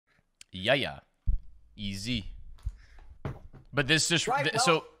Yeah. Easy. But this just Right, well,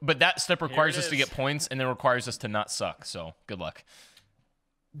 so but that step requires us to is. get points and then requires us to not suck. So good luck.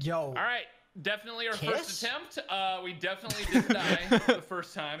 Yo. All right, definitely our Kiss? first attempt. We definitely did die the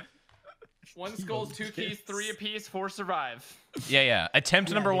first time. 1 skulls, 2 keys, 3 apiece, 4 survive. Yeah.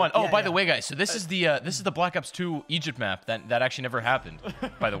 Attempt number dude. 1. Oh, Yeah, by the yeah. way, guys, so this is the Black Ops 2 Egypt map that actually never happened.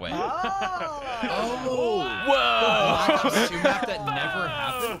 By the way. Oh. Black Ops 2 map that never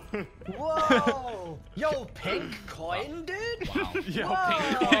happened. Whoa. Yo, pink coin, dude. Yo,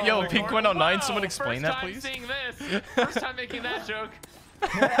 Whoa. pink, Yo, Pink went on 9. Whoa, Someone explain that, please. First time seeing this. First time making that joke.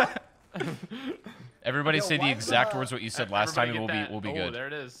 Everybody Yo, say the why exact the- words what you said last time, and Everybody get we'll be that. good. Oh, there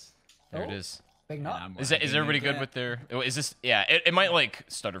it is. There it Oh. is. Big nut. Is everybody good with their? Is this? Yeah. It might like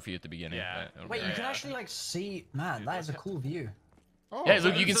stutter for you at the beginning. Yeah. but it'll Wait, be you alright. can actually like see. Man, that is a cool view. Yeah,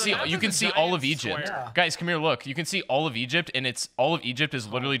 look, you can So see the map is a see all of giant Egypt. square. Guys, come here, look. You can see all of Egypt, and it's all of Egypt is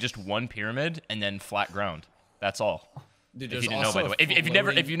literally just one pyramid and then flat ground. That's all. Dude, If you didn't know, by the way,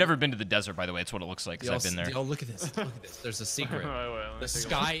 if you've never been to the desert, by the way, it's what it looks like. Cause I've been there. Yo, look at this. Look at this. There's a secret. Wait, let me The take a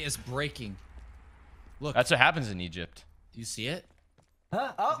sky is breaking. Look. That's what happens in Egypt. Do you see it?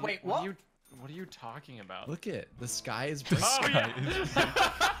 Huh? Oh, wait, what? What are you talking about? Look it. The sky is breaking.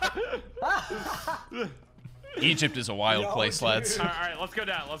 Oh yeah. Egypt is a wild Yo, place, dude. lads. All right, let's go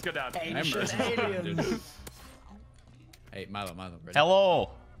down. Let's go down. Ancient Remember. aliens. Hey, Milo, ready?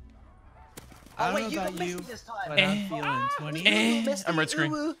 Hello. Oh, wait, you got Misty this time. But I'm feeling 20. Misty, I'm red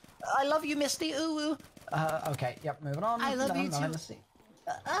screen. ooh, ooh. I love you, Misty. Ooh, ooh. Okay, yep, moving on. I love you too. Misty.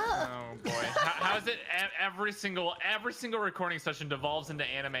 Oh boy, how is it? Every single recording session devolves into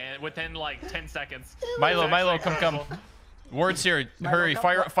anime within like 10 seconds. Milo, It's Milo, actually come. incredible. Words here. Hurry,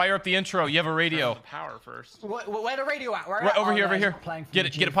 come. fire up the intro. You have a radio. The power first. Where the radio at? Where Right, at? over Oh, here, no, over it's here. not playing from Get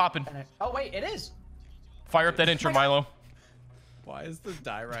it YouTube. popping. Oh, wait, it is. Fire up that intro, Milo. Why is the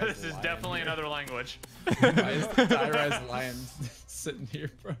die rise This is definitely another language. Why is the die rise lion sitting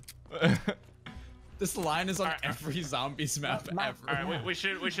here, bro? This line is on Alright. every zombies map Ma- ever. All right, we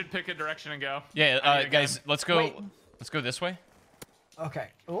should pick a direction and go. Yeah, I need a guys, gun. let's go. Wait. Let's go this way. Okay.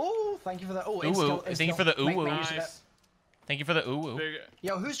 Oh, thank you for that. Oh, Ooh, ooh. Thank you for the ooh, ooh. Nice. Thank you for the ooh. Big,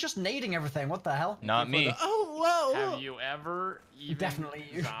 Yo, who's just nading everything? What the hell? Not me. Oh, whoa! have you ever even Definitely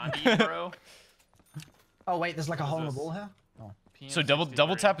you. zombie, bro? Oh, wait, there's like a hole in the this? wall here. Oh. So double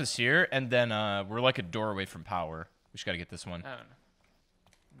PM63. tap is here, and then we're like a door away from power. We just gotta get this one. Oh.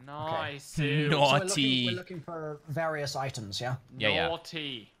 Nice. So Naughty. we're looking for various items, yeah? Yeah.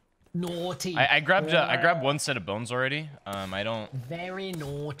 Naughty. Naughty. I grabbed one set of bones already. I don't. Very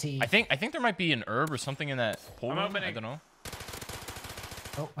naughty. I think there might be an herb or something in that hole. I'm room. opening. I don't know.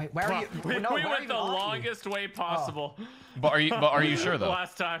 Oh, wait, where are you? We, No, we where went even the are you? longest way possible. But are you sure though?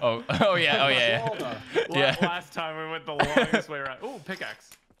 Last time. Oh yeah. Shoulder. Yeah. Last time we went the longest way around. Ooh, pickaxe.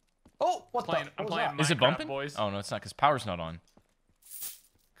 Oh, what Playing, the? I'm What was playing that? Is it Minecraft, bumping? boys. Oh no, it's not because power's not on.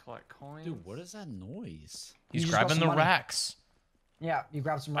 Collect coins. Dude, what is that noise? He's just got grabbing some the money. racks. Yeah, you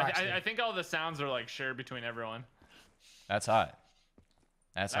grabbed some racks. I think all the sounds are like shared between everyone. That's hot.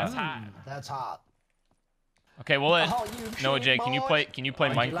 That's That's hot. hot. That's hot. Okay, well, Oh, you Noah cheap J, boy. can you play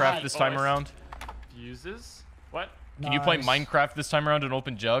Oh, Minecraft like this time boys. around? Fuses? What? Can you play Nice. Minecraft this time around and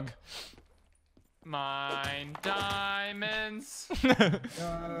open jug? Mine diamonds.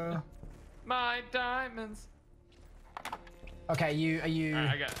 My diamonds. Okay, are you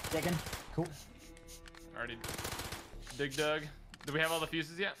Alright, I got it. digging? Cool. Already dug. Do we have all the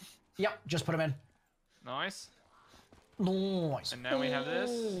fuses yet? Yep, just put them in. Nice. Nice. And now we have this.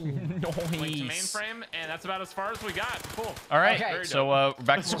 Link to Nice. mainframe, and that's about as far as we got. Cool. All right, Okay. so we're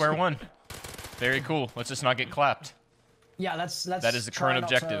back to square one. Very cool. Let's just not get clapped. Yeah, let's. That is the try current not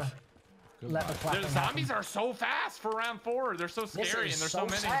to objective. Let the The clapping zombies happen. are so fast for round 4. They're so This scary, is and there's so so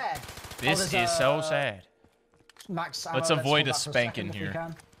many. sad. This there's is so a- sad. Max ammo, Let's hold avoid a that for spank second in if we here.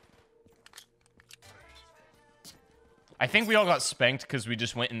 can. I think we all got spanked because we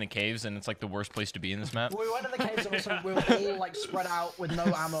just went in the caves, and it's like the worst place to be in this map. We went to the caves and also we were all like spread out with no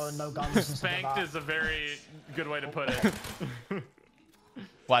ammo and no guns and stuff like Spanked that. is a very good way to put it.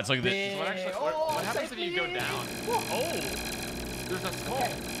 Lads, look at this. Yeah. What actually? What happens if you go down? Oh, there's a skull.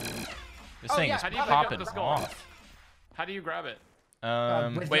 This Oh, thing yeah, is how do you pick popping up the skull? off. How do you grab it?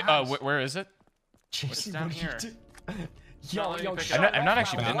 with Wait, your hands. where is it? Jason, down what are you here? doing? Not Yo, letting yo, me pick shut it up. I've not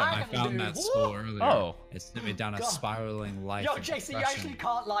actually up, been I there. wagon, found dude. that Woo! skull earlier. Oh. It sent me down a God. spiraling life. Yo, of JC, you depression. actually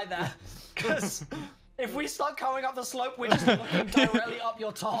can't lie there. Because if we start going up the slope, we're just looking directly up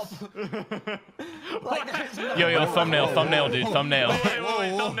your top. Like, there's no Yo, way. thumbnail, dude, thumbnail.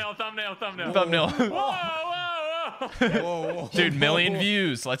 Wait, thumbnail. Thumbnail. Whoa. Whoa, whoa. Dude, million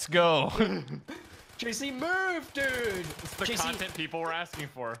views. Let's go. JC, move, dude. It's the JC, content people were asking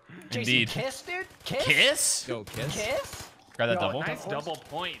for. JC, Indeed. kiss, dude. Kiss. Kiss? Go kiss. Kiss. Grab that Yo, double. Nice double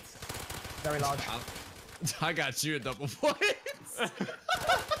points. Very large. I got you a double points.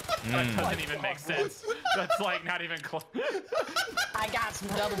 That doesn't even make sense. That's like not even close. I got some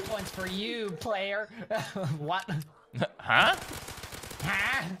double points for you, player. What? Huh?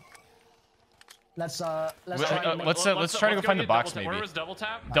 Huh? Let's try. Let's try to go find the box maybe. Where was double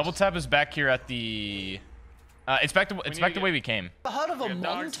tap? Double tap is back here at the. It's back the way we came. Heard of a Good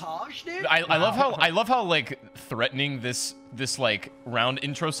dogs. montage, dude? I love how like threatening this like round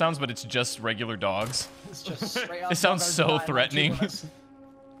intro sounds, but it's just regular dogs. It's just straight up It sounds doggos so dying on threatening. two of us.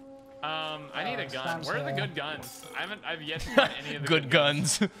 I need a gun. Stamps Where are the here. good guns? I've yet to find any of the Good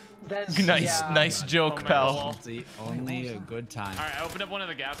guns. There's- nice yeah. nice joke, Oh my pal. God. It's the only a good time. All right, I opened up one of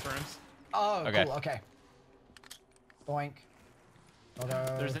the gas rooms. Oh, Okay. cool. Okay. Boink.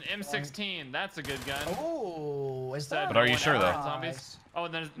 Auto. There's an M16. That's a good gun. Oh, is That that? But are you sure, though? Zombies. Oh,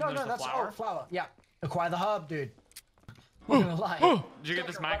 and there's No, the that's flower. flower. Yeah. Acquire the herb, dude. Not gonna lie. Did you get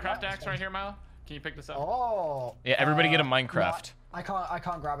this Minecraft axe right here, Milo? Can you pick this up? Oh. Yeah, everybody get a no, Minecraft. I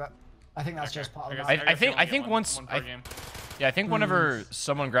can't grab it. I think that's just part of guess- the I guess you think- only I get think one- once one per I- game. Yeah, I think whenever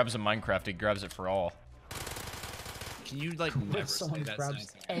someone grabs a Minecraft, it grabs it for all. Can you like never If someone say that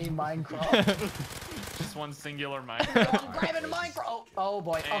grabs sentence? a Minecraft. Just one singular Minecraft. I'm grabbing a Minecraft. Oh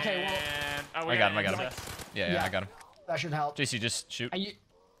boy. Okay, well, And, oh, we I got him, I an got him. incest. Yeah, Yeah. I got him. that should help. JC, just shoot.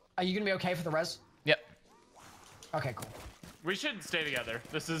 Are you gonna be okay for the res? Yep. Okay, cool. We should stay together.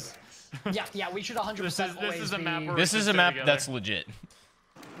 This is Yeah, we should 100% this is a map where This we is should a stay map together. that's legit.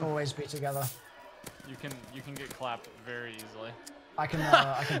 always be together. You can get clapped very easily. I can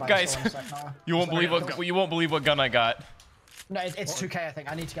buy Guys, a sec now. You won't believe let's what go. you won't believe what gun I got. No, it's 2K. I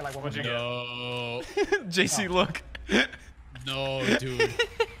think I need to get like one. What'd you more. get? No, JC, look. no, dude.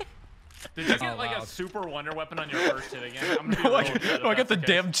 Did you get Oh, like wow. a super wonder weepon on your first hit again? I'm gonna be No, real I upset if got that's the case.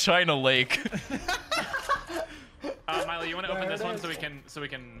 damn China Lake. Milo, you want to open There this it one is. so we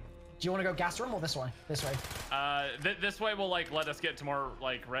can. Do you want to go gas room or this way? This way. This way will like let us get to more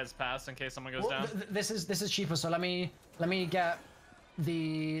like res pass in case someone goes Well, down. this is cheaper. So let me get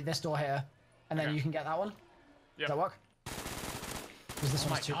this door here, and then Okay. you can get that one. Yep. Does that work? Because this Oh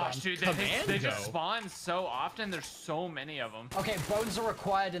my one's too gosh, bad. dude, they just Commando. spawn so often. There's so many of them. Okay, bones are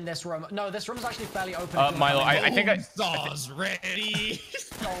required in this room. No, this room is actually fairly open. Milo, I think I. Saw's ready.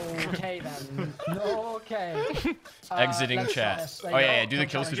 Okay then. Okay. Exiting let's try chat. this. There Oh you yeah, go. yeah. Do the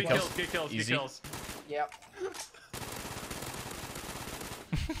Kill kills. Do the challenge. kills. Get kills, Easy. get kills. Yep.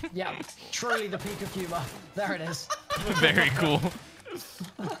 Yeah, truly the peak of humor. There it is. Very cool.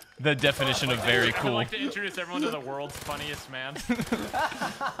 The definition of very I'd cool. like to introduce everyone to the world's funniest man.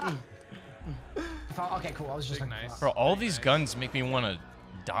 Okay, cool. I was just Big looking nice. for Bro, all these guns make me want to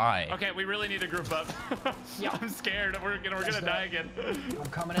die. Okay, we really need to group up. Yeah. I'm scared. We're gonna do die it. again. that. I'm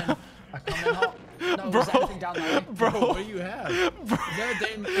coming in. I'm coming in hot. No, Bro. was there anything down there? Bro, what do you have? Is that a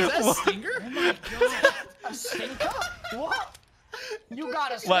damn? Is that a stinger? A stinker? What? You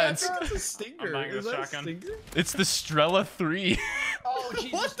got a stinker? Lads. That's a stinger. I'm buying Is this that a shotgun. stinger? It's the Strela 3. Oh,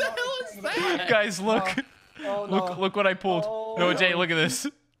 Jesus. What the no, hell it's is taking that? Guys, look. Oh, no. Look what I pulled. Oh, No, no. Jay, look at this.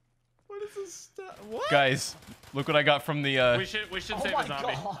 What is this stuff? What? Guys, look what I got from the We should Oh save my a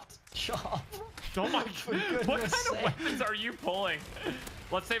zombie. god. Shut up. Oh my god. What kind goodness of sake. weapons are you pulling?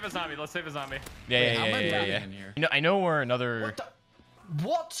 Let's save a zombie. Let's save a zombie. Yeah, Wait, yeah, how am I yeah, lagging yeah. in here? You know, I know we're another.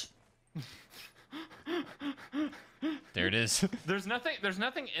 What? There it is. There's nothing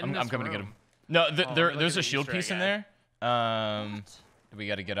in I'm this coming to get room. him. No, let me look there's at a the shield Easter piece in egg there. We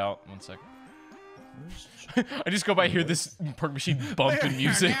got to get out. 1 second. I just go by here this perk machine bumping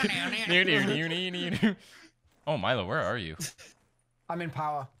music. Oh, Milo, where are you? I'm in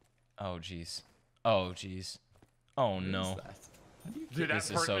power. Oh, jeez. Oh, jeez. Oh, no. Dude, that This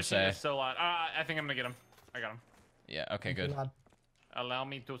is perk so machine sad. is so loud. I think I'm gonna get him. I got him. Yeah, okay, good. Lad. Allow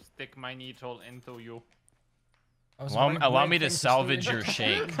me to stick my needle into you. That was a Allow, very allow weird me to thing salvage say. your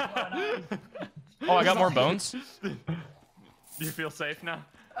shake. Oh, I got more bones? Do you feel safe now?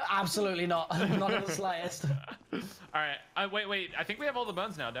 Absolutely not. Not in the slightest. All right. Wait. I think we have all the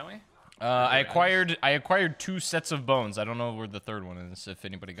bones now, don't we? I acquired 2 sets of bones. I don't know where the third one is, if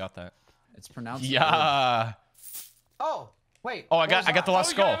anybody got that. It's pronounced. Yeah. Oh, wait. Oh, what was I got the that? last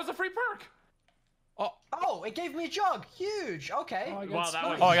Oh, yeah, skull. it was a free perk. Oh, it gave me a jug. Huge. Okay. Oh, I got Wow, that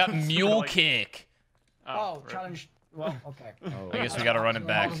was. Oh, I got mule like- kick. Oh, rip. challenge. Well, okay. I guess we gotta run it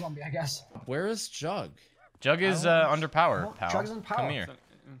back. Another zombie, I guess. Where is Jug? Jug is under power, What? pal. Jug's in power. Come here.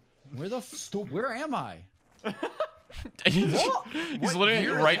 Where the where am I? He's literally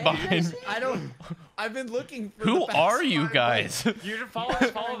right behind. I don't. I've been looking for. Who the past are you 5 guys? You should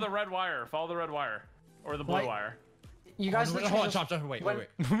follow the red wire. Follow the red wire. or the blue Like- wire? You guys Hold literally on, just Chop. Wait.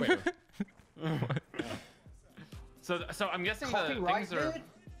 So I'm guessing the copyright, things are dude?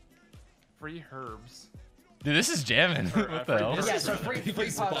 free herbs. Dude, this is jamming. What the hell? Yeah, so free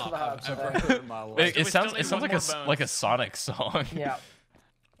parts for the herbs. I've okay. ever heard in my life. It we still sounds need like one more like a bones. Sonic song. Yeah.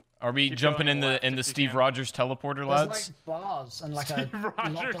 Are we Keep jumping going in the left if you Steve can. Rogers teleporter, There's lads? like bars and like a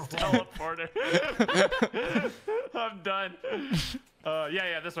Rogers lot of teleporter. I'm done.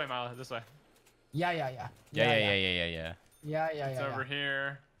 Yeah, this way, Milo. This way. Yeah. Yeah. Yeah. It's over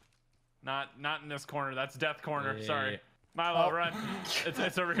here. Not in this corner. That's death corner. Yeah. Sorry. Milo, Oh. run.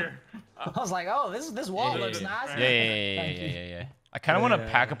 It's over here. I was like, oh, this wall Yeah, looks nice. Yeah. Thank you. Yeah. I kind of want to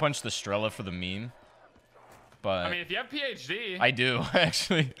pack a punch the Strela for the meme, but I mean, if you have PhD. I do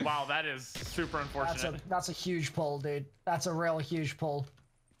actually. Wow, that is super unfortunate. That's a huge pull, dude. That's a real huge pull.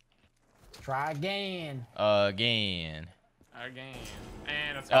 Try again. Again.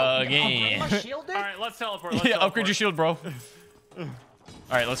 And it's go. Again. My shield, dude? All right, let's teleport. Let's Yeah, teleport. upgrade your shield, bro. All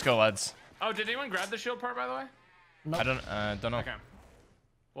right, let's go, lads. Oh, did anyone grab the shield part, by the way? I don't know. Okay.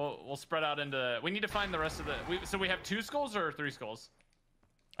 Well, we'll spread out into. We need to find the rest of the. So we have 2 skulls or 3 skulls?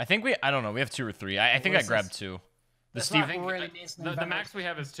 I think I don't know. We have 2 or 3. I think I What is grabbed this? 2. The That's Steve. not- I think really needs to the invent max we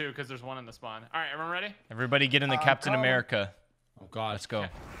have is 2 because there's 1 in the spawn. All right, everyone ready? Everybody get in the Captain come. America. Oh God. Let's go.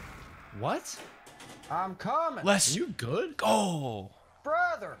 What? I'm coming. Are Let's you good? go.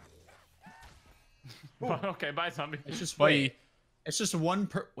 Brother. Okay, bye, zombie. It's just Bye. wait. It's just one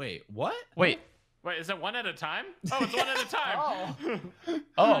per. Wait. What? Wait. Wait, is it 1 at a time? Oh, it's 1 at a time. Oh,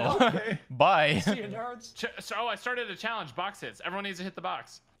 Oh. Bye. see you nerds. So I started a challenge. Box hits. Everyone needs to hit the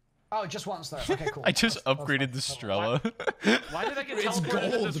box. Oh, just once though. Okay, cool. I just That's upgraded the fine. Strela. Why did I get It's teleported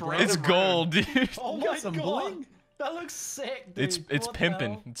into gold, this bro. random It's room? gold, dude. Oh You got my some god. bling? That looks sick, dude. It's What the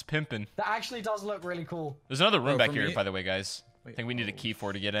pimping. hell? It's pimping. That actually does look really cool. There's another room Bro, back for here, me- by the way, guys. I Wait, think we need a key for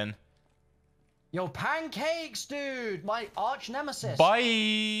it to get in. Yo, pancakes, dude. My arch nemesis. Bye.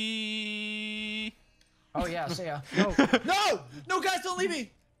 Oh yeah, see ya. No, guys, don't leave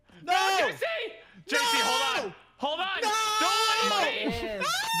me. No. JC! JC, hold on. Hold on. Don't leave me. It is.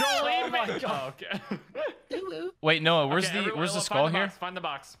 Don't leave Oh my me. God. Oh, okay. Wait, Noah, where's Okay, the everyone, where's the well, skull find the here? box, Find the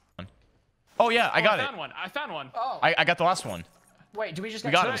box. Oh yeah, I got I it. found one. I found one. Oh, I got the last one. wait. Do we just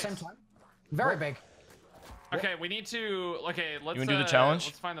we get got two it. at the same time? Very big. Okay, we need to. Okay, let's. wanna do the challenge?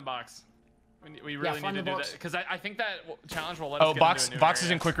 Let's find the box. We really find need to the do box. that because I think that challenge will let us Oh, get box into a new box is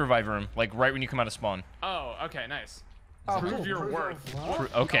area. in quick revive room, like right when you come out of spawn. Oh, okay, nice. Oh, Prove cool. your Prove worth.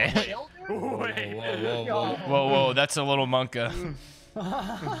 What? Okay. Shield, dude? Wait. Yo. Whoa, that's a little monka.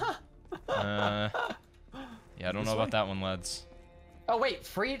 Yeah, I don't know about that one, lads. Oh wait,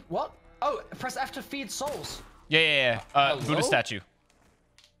 freed what? Oh, press F to feed souls. Yeah. Buddha Hello? statue.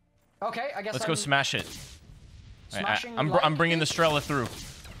 Okay, I guess. Let's go smash it. Smashing I'm like bringing the it? Strela through.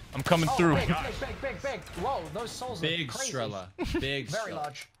 I'm coming Oh, through. big. Whoa, those souls are Big crazy. Strela. Big. Very Strela.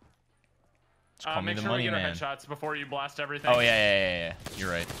 large. Just call me Make the sure money we get man. our headshots before you blast everything. Oh yeah.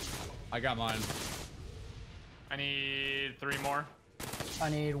 You're right. I got mine. I need 3 more. I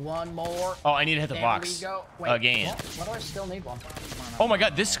need one more. Oh, I need to hit the There box we go. Wait, again. What? Why do I still need one? Oh my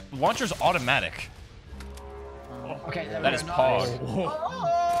god, this launcher's automatic. Okay, there That we is go. pog. Nice.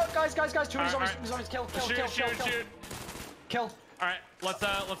 Oh, guys, two Alright, zombies, alright. zombies, kill. Shoot. All right,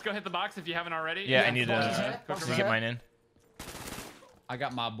 let's go hit the box if you haven't already. Yeah, I need Boxes to hit, boxes get hit. mine in. I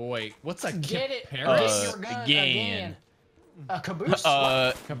got my boy. What's that? Get it. Paris? Get your gun again. A caboose?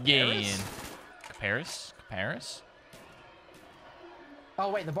 Again. Paris? Oh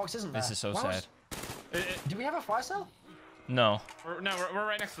wait, the box isn't there. This is so Why was- sad. Do we have a fire cell? No. We're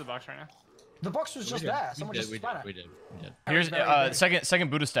right next to the box right now. The box was just there. Someone just spun it. We did. Here's very big. second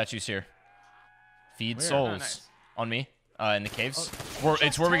Buddha statues here. Feed Where? souls Oh, nice. on me. In the caves.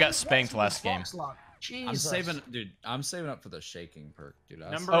 It's where we got spanked last game. Jesus. I'm saving, dude. I'm saving up for the shaking perk, dude.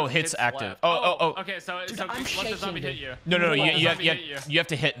 Number Oh, of hits active. left. Oh. Okay, so Dude, so I'm let the shaking, zombie hit dude. you. No, Let you the zombie hit you have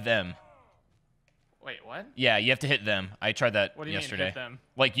to hit them. Wait, what? Yeah, you have to hit them. I tried that What do you yesterday. mean hit them?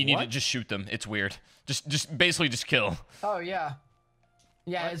 Like you need to What? just shoot them. It's weird. Just basically just kill. Oh yeah.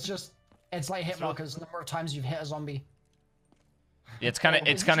 Yeah, What? it's like hit markers. Number of times you've hit a zombie. It's kind of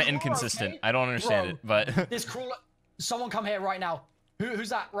Is this cruel, inconsistent. okay? I don't understand Bro. it, but This cruel. Someone come here right now. Who's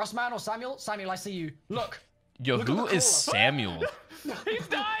that? Russman or Samuel? Samuel, I see you. Look. yo, Look at who the is crawler. Samuel? He's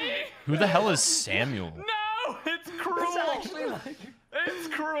dying. Who the hell is Samuel? No, it's cruel. It's actually like. It's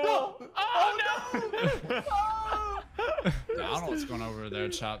cruel. Oh no. I don't know what's going over there,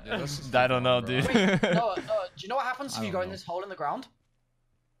 Chop. Dude. Let's just I keep don't going, know, bro. dude. No, do you know what happens if I you don't go in know. this hole in the ground?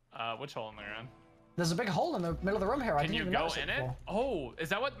 Which hole in the ground? There's a big hole in the middle of the room here. I Can didn't you even go notice in it? before. Oh, is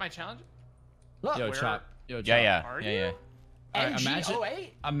that what my challenge? Look. Yo, Where- Chop. Yo, Chop. Yeah. Are Yeah. you? Alright, MG08?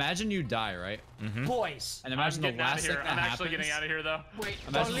 imagine you die, right? Boys. And I'm imagine the getting out of last thing here. that I'm happens. actually getting out of here, though. Wait,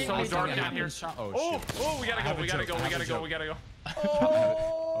 Imagine don't the leave so me last thing dark that down here. happens. Oh Oh, shit. oh, we gotta I have go. a We gotta joke, go. I We have gotta a go. joke. We gotta go.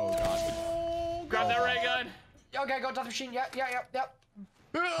 Oh god. Grab that ray gun. Okay, got death machine. Yep.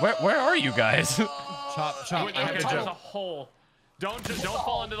 Where are you guys? Chop, chop. Wait, I have okay, a there's joke. a hole. Don't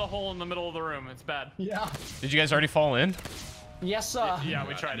fall into the hole in the middle of the room. It's bad. Yeah. Did you guys already fall in? Yes, sir. Yeah,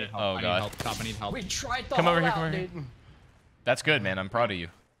 we tried it. Oh, I need God. help. Chop, I need help. We tried the Come whole over here, out, come over here. dude. That's good, man. I'm proud of you.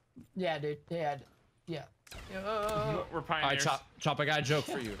 Yeah, dude. Yeah. We're Alright, pioneers. chop. I got a joke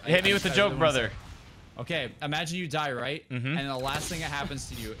for you. Hit me with the joke, brother. Okay, imagine you die, right? Mhm. And the last thing that happens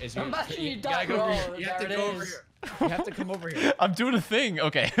to you is you. Imagine you gotta die, go over bro. here. You have to There go it over is. here. You have to come over here. I'm doing a thing.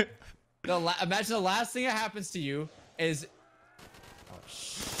 Okay. Imagine the last thing that happens to you is.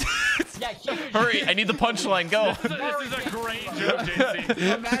 Yeah, Hurry. I need the punchline. Go. This is a great joke,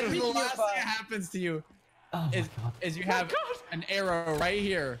 JC. Imagine the last thing that happens to you is you have an arrow right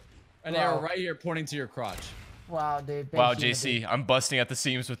here, an arrow right here pointing to your crotch. Wow, dude. Thank Wow, you, JC. dude. I'm busting at the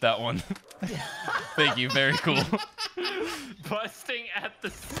seams with that one. Thank you. Very cool. Busting at the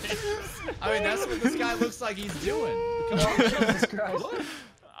seams. I mean, that's what this guy looks like he's doing. Jesus Christ.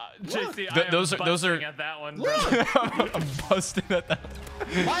 JC, I am those are busting at that one. Bro. I'm busting at that.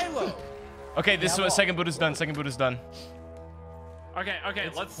 Milo. Okay, this is Yeah, what well- second boot is done. Second boot is done. Okay,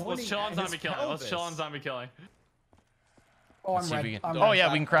 let's pointing chill on at his zombie killing. Let's chill on pelvis. zombie killing. Oh, I'm Let's see if ready. we can- I'm Oh, ready.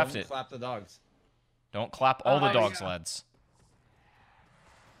 yeah, we can craft Don't it. Clap the dogs. Don't clap all the Oh, dogs, yeah. lads.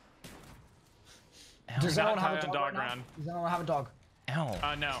 Does Not anyone have a tie on dog? dog right now? ground. Does anyone have a dog?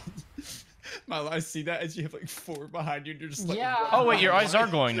 Ow. No. Milo, I see that as you have like 4 behind you and you're just like. Yeah. Oh, wait, your eyes are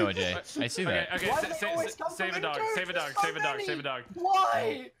glowing, Noah J. I see Okay, that. okay. Why do they always come Save a from dog. injured? Save a dog. There's so Save a dog. many. Save a dog.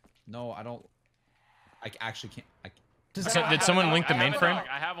 Why? No, I don't. I actually can't. Does So, anyone did have someone a dog? link the I have a mainframe? dog.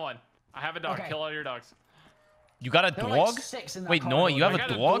 I have one. I have a dog. Okay. Kill all your dogs. You got a There are like dog? 6 in that Wait, Noah, corridor. you have I a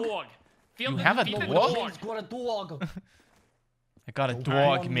got dog? Feed You the- have a feed the dog? He's got a dog. I got a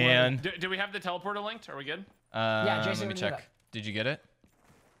Alright. dog, man. Do we have the teleporter linked? Are we good? Jason, Let me we do check. that. Did you get it?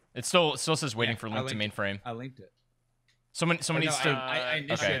 It still says waiting Yeah, for I link to linked mainframe. I linked it. Someone No, needs to. I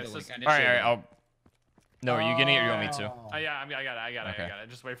initiated Okay. the link. I All right, initiated I'll. No, are you getting it or you want me to? Oh. Yeah, I got it. Okay. I got it.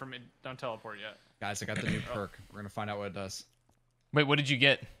 Just wait for me. Don't teleport yet. Guys, I got the new perk. We're gonna find out what it does. Wait, what did you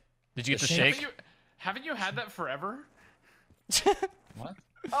get? Did you get The the shake? shake? Haven't you had that forever? What?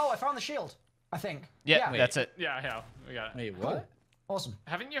 Oh, I found the shield. I think. Yeah, that's it. Yeah, we got it. Wait, what? Awesome.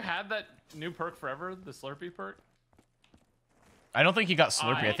 Haven't you had that new perk forever? The Slurpee perk? I don't think you got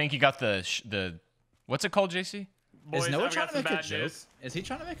Slurpee. I I- think you got the. What's it called, JC? Boys, Is Noah I've trying got to some make a bad joke? news. Is he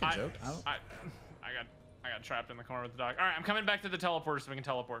trying to make a joke? I got trapped in the corner with the dog. All right, I'm coming back to the teleporter so we can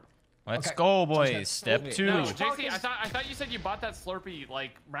teleport. Let's Okay. go, Just boys. get- Step Wait, 2. No, Which JC, is- I thought you said you bought that Slurpee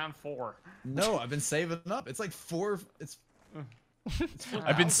like round 4. No, I've been saving up. It's like 4. It's.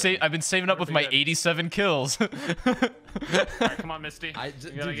 I've been saving up with my 87 kills. All right, come on, Misty. I- You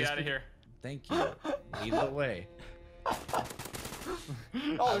dude, gotta get just out of be- here. Thank you. Lead the way.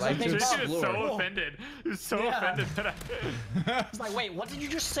 Oh, like there's to a big JC bug. is so explore. offended. He's so Yeah. offended that I. It's like, wait, what did you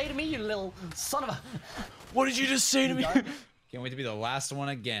just say to me, you little son of a? What did you just say to me? Can't wait to be the last one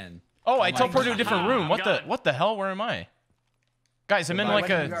again. Oh, I my teleported to a God. different room. I'm What the? gone. What the hell? Where am I? Guys, I'm in Goodbye. like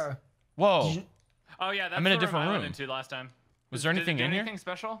Where did you a. go? Whoa. Oh yeah, that's I'm in a the different I went room. into last time. Was there Did it anything do in here? Anything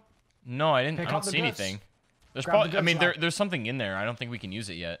special? No, I didn't. Pick I don't up the see goods. anything. There's Grab the probably. I mean, goods, lad. there's something in there. I don't think we can use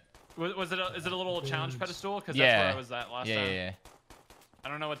it yet. Is it a little challenge pedestal? Because that's Yeah. where I was at last Yeah, time. yeah, yeah. I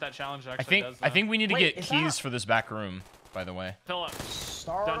don't know what that challenge I actually think does. I think we need to Wait, get is keys that- for this back room. By the way. Fill up.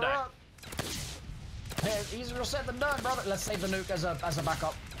 Start Don't die. up. Hey, easier said than done, brother. Let's save the nuke as a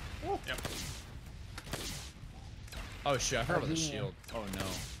backup. Yep. Oh shit! I forgot about the Yeah. shield. Oh no.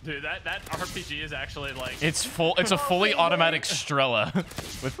 Dude, that RPG is actually like. It's full. It's a fully automatic Strela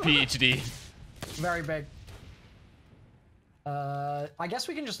with PhD. Very big. I guess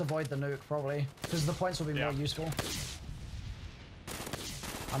we can just avoid the nuke probably, because the points will be Yeah. more useful.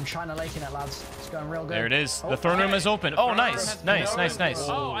 I'm China laking it, lads. It's going real good. There it is. Oh, The throne room okay. is open. The Oh, throne nice, room has nice, no nice, room. nice.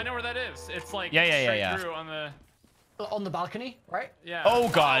 Oh, I know where that is. It's like Yeah, yeah, yeah, straight yeah. through on the. On the balcony, right? Yeah. Oh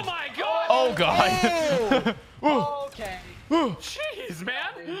god. Oh my god. Oh god. Okay. Jeez,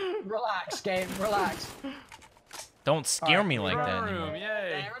 man. Relax, game. Relax. Don't scare me like that Throne anymore. room, yay.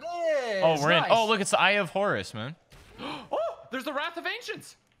 There it is. Oh, we're in. Nice. Oh, look, it's the Eye of Horus, man. Oh, there's the Wrath of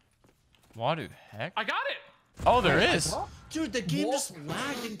Ancients. What the heck? I got it. Oh, there is. Dude, the game What? just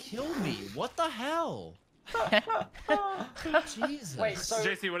lagged and killed me. What the hell? Jesus. Wait, so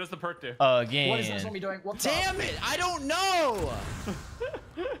JC, what does the perk do? Again. what is this one be doing? What's up? Damn it! I don't know.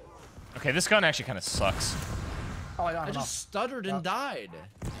 Okay, this gun actually kind of sucks. Oh, I don't I have just stuttered and died.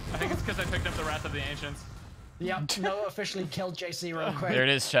 I think it's because I picked up the Wrath of the Ancients. Yep, Noah officially killed JC real quick. There it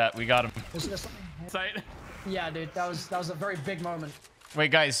is, chat. We got him. Was there something here? Sight. Yeah, dude, that was a very big moment. Wait,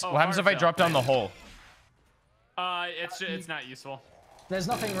 guys, Oh, what happens if I fire drop down the hole? It's not useful. There's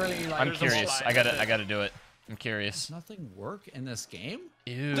nothing really like. I'm There's a wall curious. side, I that's it. gotta do it. I'm curious. Does nothing work in this game?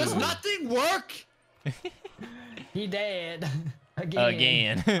 Ew. Does nothing work? He did.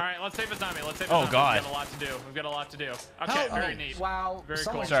 Again. All right, let's save a zombie. Let's save a Oh, zombie. God. We've got a lot to do. We've got a lot to do. Okay, How- very oh, neat. Wow. Very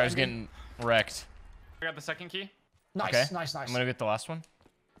so cool. much Sorry, I was ending. getting wrecked. I got the second key. Nice, Okay. nice. I'm gonna get the last one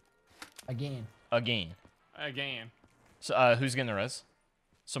Again. again. Again. So, who's getting the res?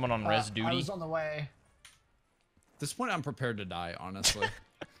 Someone on res I duty. was on the way. At this point, I'm prepared to die, honestly.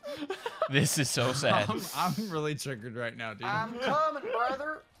 This is so sad. I'm really triggered right now, dude. I'm coming,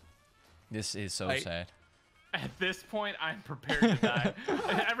 brother. This is so I- sad. At this point, I'm prepared to die.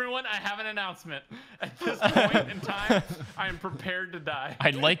 Everyone, I have an announcement. At this point in time, I am prepared to die.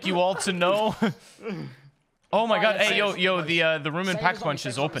 I'd like you all to know. Oh my God! yeah, Hey, save yo, us, the room and Save pack us on me, punch save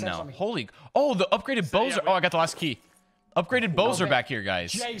is us on me, open save us now. on me. Holy! Oh, the upgraded bows. yeah, Oh, I got the last key. Upgraded bows are Okay. back here,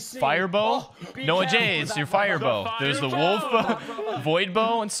 guys. JC. Fire bow. Oh, be Noah careful J's, with your that fire bow. bow. There's the fire wolf bow. bow, void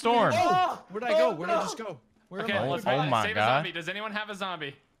bow, and storm. Oh, Where'd I go? Where'd I just go? Where Okay, am I? let's Oh my save God. a zombie. Does anyone have a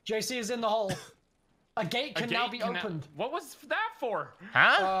zombie? JC is in the hole. A gate A can gate now be can opened. What was that for?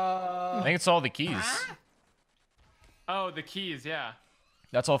 Huh? I think it's all the keys. Oh, the keys. Yeah.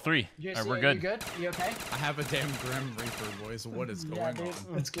 That's all three. JC, All right, we're are good. you good? You okay? I have a damn Grim Reaper, boys. What is going Yeah, dude.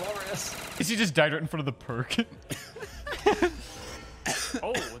 on? It's glorious. Is he just died right in front of the perk?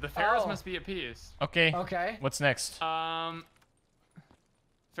 Oh, the pharaohs Oh. must be appeased. Okay. Okay. What's next? Pharaohs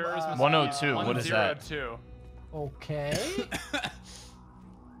must 102. be What is that? 102. Okay.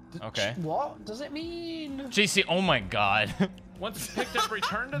 Okay. What does it mean? JC, oh my God. Once picked up,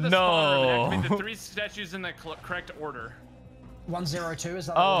 return to the No. spawn room and activate the 3 statues in the correct order. 102 is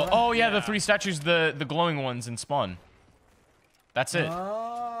that? the Oh, order? oh yeah, the Yeah. 3 statues, the glowing ones in spawn. That's it.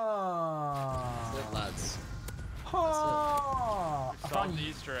 Ah. Lads. Ah. I Solve found the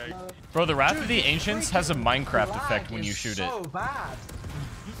Easter egg. Bro, the Wrath of Dude, the the Ancients has a freaking Minecraft lag effect when is you shoot so it. bad.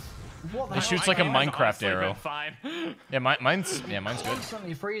 What the It hell? shoots My like a game has Minecraft honestly been arrow. Fine. Yeah, mine's good.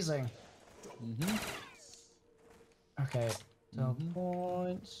 Constantly freezing. Okay. So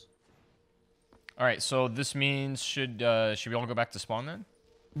points. All right, so this means should we all go back to spawn then?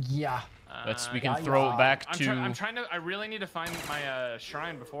 Yeah. We can yeah, throw yeah. it back I'm, to. I'm trying to. I really need to find my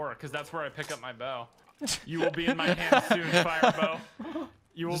shrine before, because that's where I pick up my bow. You will be in my hands soon, Firebow.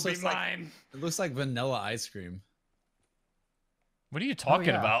 You will This be looks like- mine. It looks like vanilla ice cream. What are you talking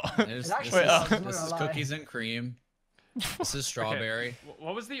yeah. about? There's- It actually this, does, is, I'm not this gonna is lie. cookies and cream. This is strawberry.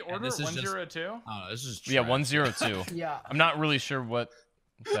 What was the order? this is just- 102. Oh, this is Yeah, trash. 102. Yeah. I'm not really sure what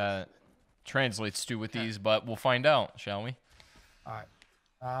that translates to with these, but we'll find out, shall we? All right.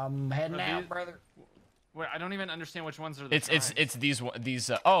 Heading Are out, these- brother. Wait, I don't even understand which ones are the It's shrines.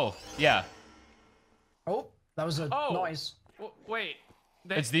 these. Oh yeah, Oh, that was a Oh. noise. Wait.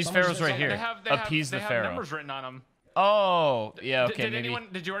 it's these someone pharaohs said right something. here. Appease they the have pharaoh. numbers written on them. Oh yeah, okay, did maybe. anyone?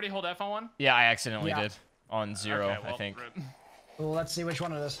 Did you already hold F on one? Yeah, I accidentally Yeah. did on 0, Okay, well, I think. rip. Well, let's see which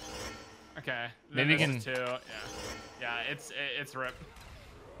one it is. Okay. Maybe then we this is 2. Yeah. Yeah, it's rip.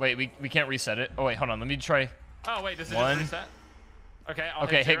 Wait, we can't reset it. Oh wait, hold on. Let me try. Oh wait, does it One. just reset? Okay. I'll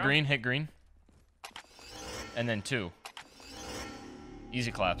Okay, hit 0. green, and then 2.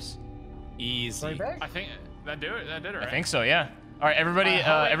 Easy claps. Easy. Very big. I think that did it. That did it. Right? I think so. Yeah. All right, everybody,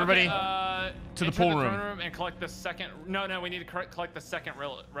 Oh, wait, everybody. Okay, to the enter pool throne room. and collect the second. No, we need to collect the second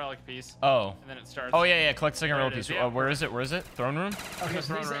relic piece, Oh. and then it starts. Oh yeah, collect second There roll it is, piece. yeah. Where is it? Where is it? Throne room? Okay, so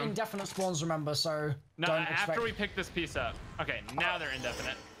throne these are room. indefinite spawns, remember, so No, don't after expect... we pick this piece up. Okay, now they're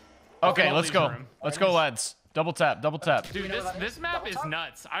indefinite. Okay, Follow let's these go. room. Let's go, lads. Double tap. Dude, You know what that this is? map Double is tap?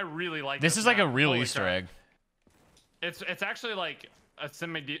 nuts. I really like This is like a map. real Holy Easter crap. egg. It's actually like a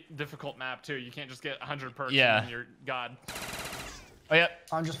semi-difficult map too. You can't just get 100 perks Yeah. and then you're god. Oh yeah,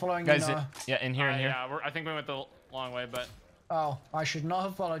 I'm just following guys. you, Noah. Yeah, in here, in here. Yeah, I think we went the long way, but Oh, I should not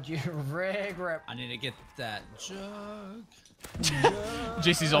have followed you. Rig rip. I need to get that jug.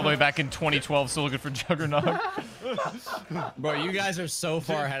 JC's all the way back in 2012, still looking for Juggernaut. Bro, you guys are so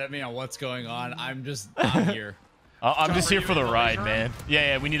far ahead of me on what's going on. I'm here. I'm just Are here you for the in the ride, laser man.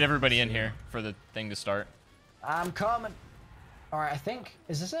 Yeah, we need everybody in here for the thing to start. I'm coming. All right, I think.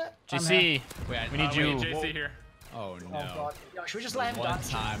 Is this it? I'm JC, here. Wait, we need wait, you. JC here. Oh no. Oh god. Yo, should we just let him One die?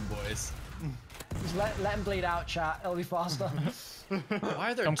 time, boys. Just let him bleed out, chat. It'll be faster.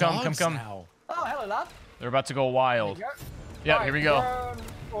 Why are there Come, dogs come. now? Oh, hello, lad. They're about to go wild. Here you go. Yeah, Alright, here we go. run,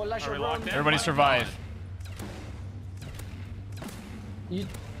 or leisure Are we locked run. in? Everybody Why survive. You...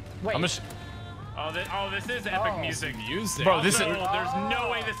 Wait. I'm just. Oh, this is epic Oh. music. Music. Bro, this So, is. there's no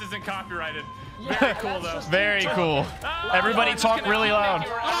way this isn't copyrighted. Very cool though. Very cool. Everybody Everyone's talk gonna really make loud.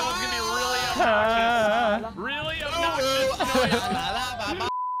 you- Everyone's gonna be really obnoxious. Really obnoxious.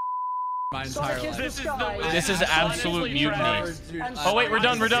 My Sonic entire is life. This is Sky. the. This is absolute mutiny. And Oh wait, we're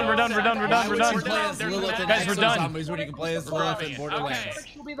done. We're done. We're done. We're done. We're done. We're done. We're done. Guys, we're done. Zombies when you can play as Lilith in Borderlands.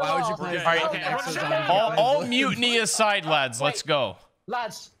 Okay. Why would you play as Okay, Lilith okay, in Exo everyone Zombie? shut up. All mutiny aside, lads. Let's go.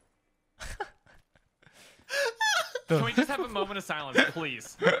 Lads, Can we just have a moment of silence,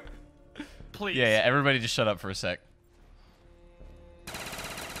 please? Please. Yeah. Everybody just shut up for a sec.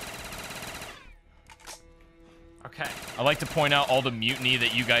 Okay. I like to point out all the mutiny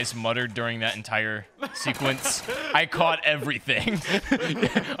that you guys muttered during that entire sequence. I caught everything.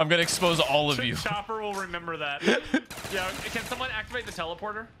 I'm gonna expose all of you. Chopper will remember that. Yeah. Can someone activate the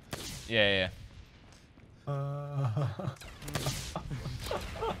teleporter? Yeah.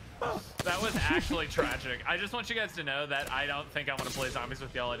 That was actually tragic. I just want you guys to know that I don't think I want to play zombies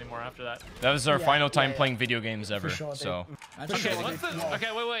with y'all anymore after that. That was our Yeah, final time yeah. playing video games ever. sure, dude. So Okay,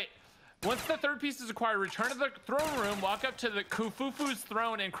 wait. Once the third piece is acquired, return to the throne room, walk up to the Kufufu's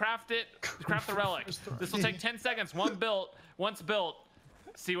throne and craft the relic. This will take 10 seconds. Once built,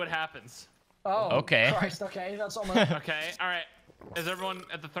 see what happens. oh, Okay. Christ, okay, that's on the. Okay, all right. Is everyone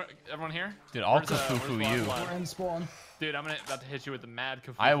at the everyone here? Dude, I'll Where's, Kufufu where's you. Vlad? We're in spawn. Dude, I'm about to hit you with the mad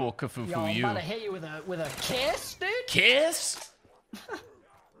Kufufu. I will Yo, Kufufu I'm you. about to hit you with a kiss, dude. Kiss?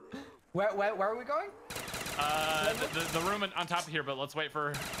 Where are we going? The room on top of here, but let's wait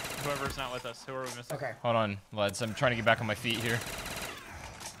for whoever's not with us. Who are we missing? Okay. Hold on, lads. I'm trying to get back on my feet here.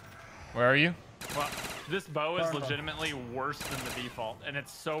 Where are you? Well, this bow is Far above. legitimately worse than the default, and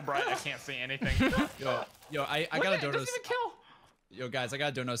it's so bright I can't see anything. Yo, I Look got at a it, it dono. doesn't even kill. Yo, guys, I got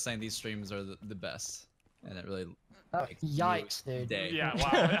a dono saying these streams are the best, and it really. Oh, makes yikes, me dude. day. Yeah,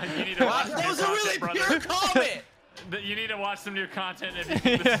 wow. You need to watch some That new was a really content, pure brother. comment. You need to watch some new content. If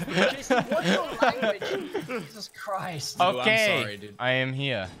you, this is Jason, what's your language? Jesus Christ. Oh, I'm Okay. sorry, dude. I am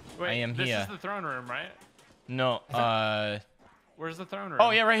here. wait, I am this here. is the throne room, right? No. Where's the throne room?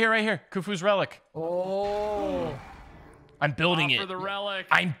 Oh yeah, right here, right here. Kufu's relic. Oh. I'm building For it. the relic.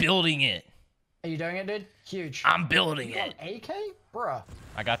 I'm building it. Are you doing it, dude? Huge. I'm building You got it. an AK? Bruh.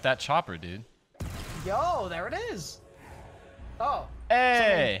 I got that chopper, dude. Yo, there it is. Oh.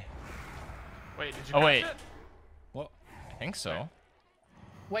 Hey. Wait, did you? Oh, craft wait. it? What? I think so.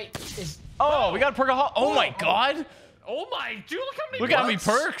 Wait, is. Oh, we got a perk. Oh my god. Oh my, dude! Look how many. Look at me perks.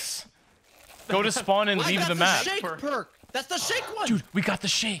 perks. Go to spawn and leave the map. Shake perk. That's the shake one. Dude, we got the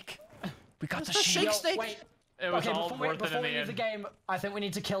shake. We got the the shake. Yo, steak. wait. It was Okay, all before worth it we in the leave the end. game, I think we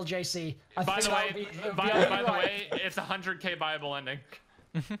need to kill JC. I By think the that way, would be- it would be by only the right. way, it's a 100K viable ending.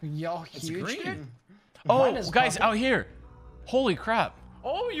 Yo, huge, green. dude. Oh, Mine is guys, purple. out here. Holy crap.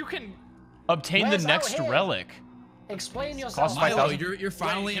 Oh, you can. Obtain Where's the out next here? relic. Explain yourself. Cost Milo, 5,000. you're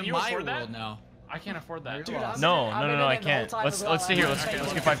finally Wait, can in you my afford that? world now. I can't afford that. Dude, I'm No, in it- no, I'm no, in no, I it the whole can't. time Let's as well. stay here. I'm Let's in it. get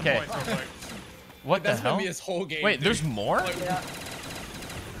Let's 5K. get points real quick. What the That's hell? gonna be his whole game. Wait, dude. there's more? Yeah.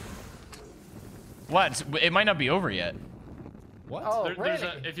 Lads, it might not be over yet. What? Oh, There's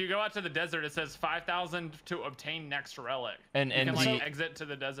really? if you go out to the desert, it says 5,000 to obtain next relic. And You can like the exit to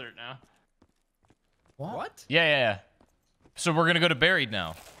the desert now. What? yeah. So we're gonna go to buried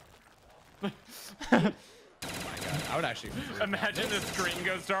now. Oh my god, I would actually. Imagine the screen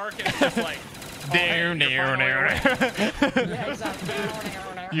goes dark and it's just like. There, hey, you're finally awake. Yeah,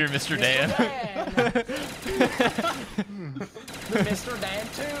 exactly. You're Mr. Dan. Mr. Dan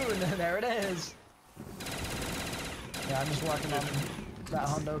Toon. There it is. Yeah, I'm just working on that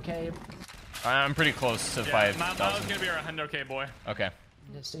Hondo Cave. I'm pretty close to Yeah, 5,000. Milo's gonna be our 100K boy Okay.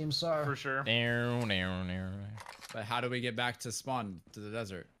 It seems so. for sure. But how do we get back to spawn to the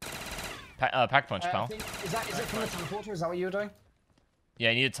desert? Pack punch, I pal. think, is it from the teleporter? Is that what you were doing? Yeah,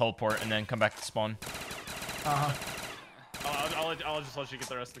 you need to teleport and then come back to spawn. Uh-huh. I'll just let you get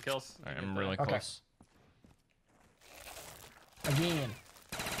the rest of the kills. Alright, I'm really Okay. close. Again.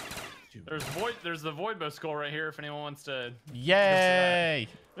 There's the void bow skull right here if anyone wants to. Yay!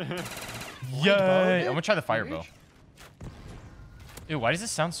 Yay! I'm gonna try the fire bow. Ew, why does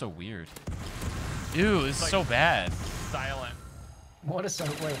this sound so weird? Ew, this is so bad. Silent. What is so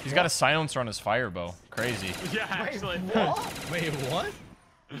wait? He's got a silencer on his fire bow. Crazy. Yeah, actually. What? Wait, what?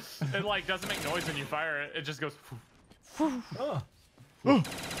 It like doesn't make noise when you fire it. It just goes. Oh.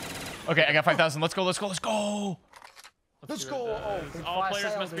 Okay, I got 5,000. Let's go, let's go, let's go! Let's see go. what it Oh, does. big All fire players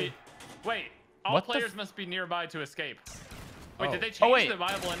sale, must dude. be. Wait. All What the players must be nearby to escape. Wait, Oh. did they change Oh, wait. the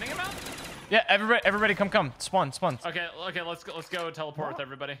viable ending amount? Yeah, everybody come. Spawn. Okay, let's go teleport with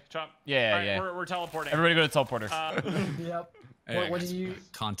everybody. Chop. Yeah, All right, yeah. We're teleporting. Everybody go to teleporter. Yep. Hey, What guys, do you?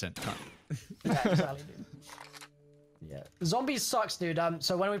 Content. Yeah, exactly, dude. Yeah. Zombies sucks, dude.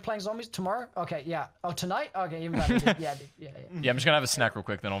 So when are we playing zombies? Tomorrow? Okay, yeah. Oh, tonight? Okay, even better. Dude. Yeah, dude. Yeah. Yeah, I'm just gonna have a snack real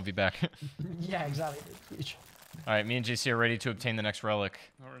quick, then I'll be back. Yeah, exactly. Dude. All right, me and JC are ready to obtain the next relic.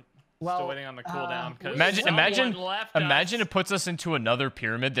 We're Well, still waiting on the cooldown. 'Cause Imagine someone left imagine us. it puts us into another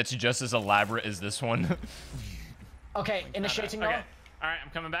pyramid that's just as elaborate as this one. Okay, initiating Okay. now. All right,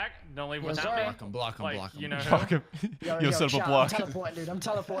 I'm coming back. Don't leave Yes, without sir. me. Block him, Like, block him. you know who? Fuck him. Yo, son of a chat, block. I'm teleporting, dude. I'm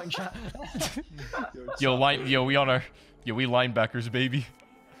teleporting, chat. Yo, we on our, we linebackers, baby.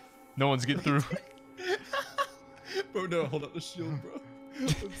 No one's getting through. Bro, no, hold up the shield, bro.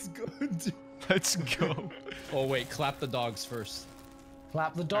 Let's go, dude. Let's go. Oh, wait, clap the dogs first.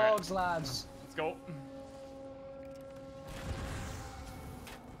 Clap the dogs, lads. Let's go.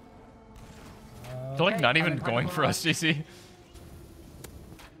 They're like Okay, not I'm even in going for us, JC.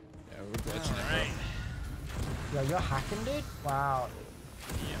 Yeah, we're glitching All right. Yo, you're hacking, dude? Wow.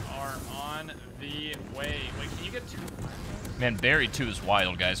 We are on the way. Wait, can you get 2? Man, Buried 2 is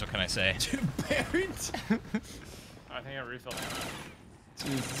wild, guys. What can I say? Buried? I think I refilled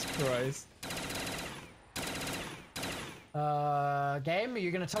ammo. Jesus Christ. Game, are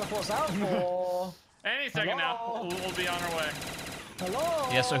you gonna teleport us out or? Any second now, Hello? we'll be on our way. Hello?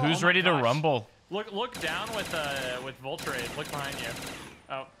 Yeah, so who's my ready to gosh. rumble? Look down with Voltrade. Look behind you.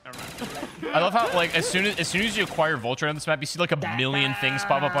 Oh, never mind. I love how like as soon as you acquire Voltrade on this map, you see like a million things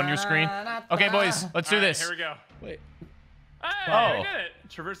pop up on your screen. Okay, boys, let's do All right, this. Here we go. Wait. Hey, Oh. we did it.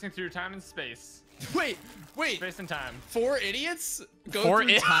 Traversing through time and space. Wait. Space and time. 4 idiots go Four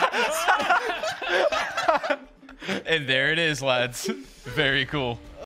through i- time? And there it is, lads. Very cool.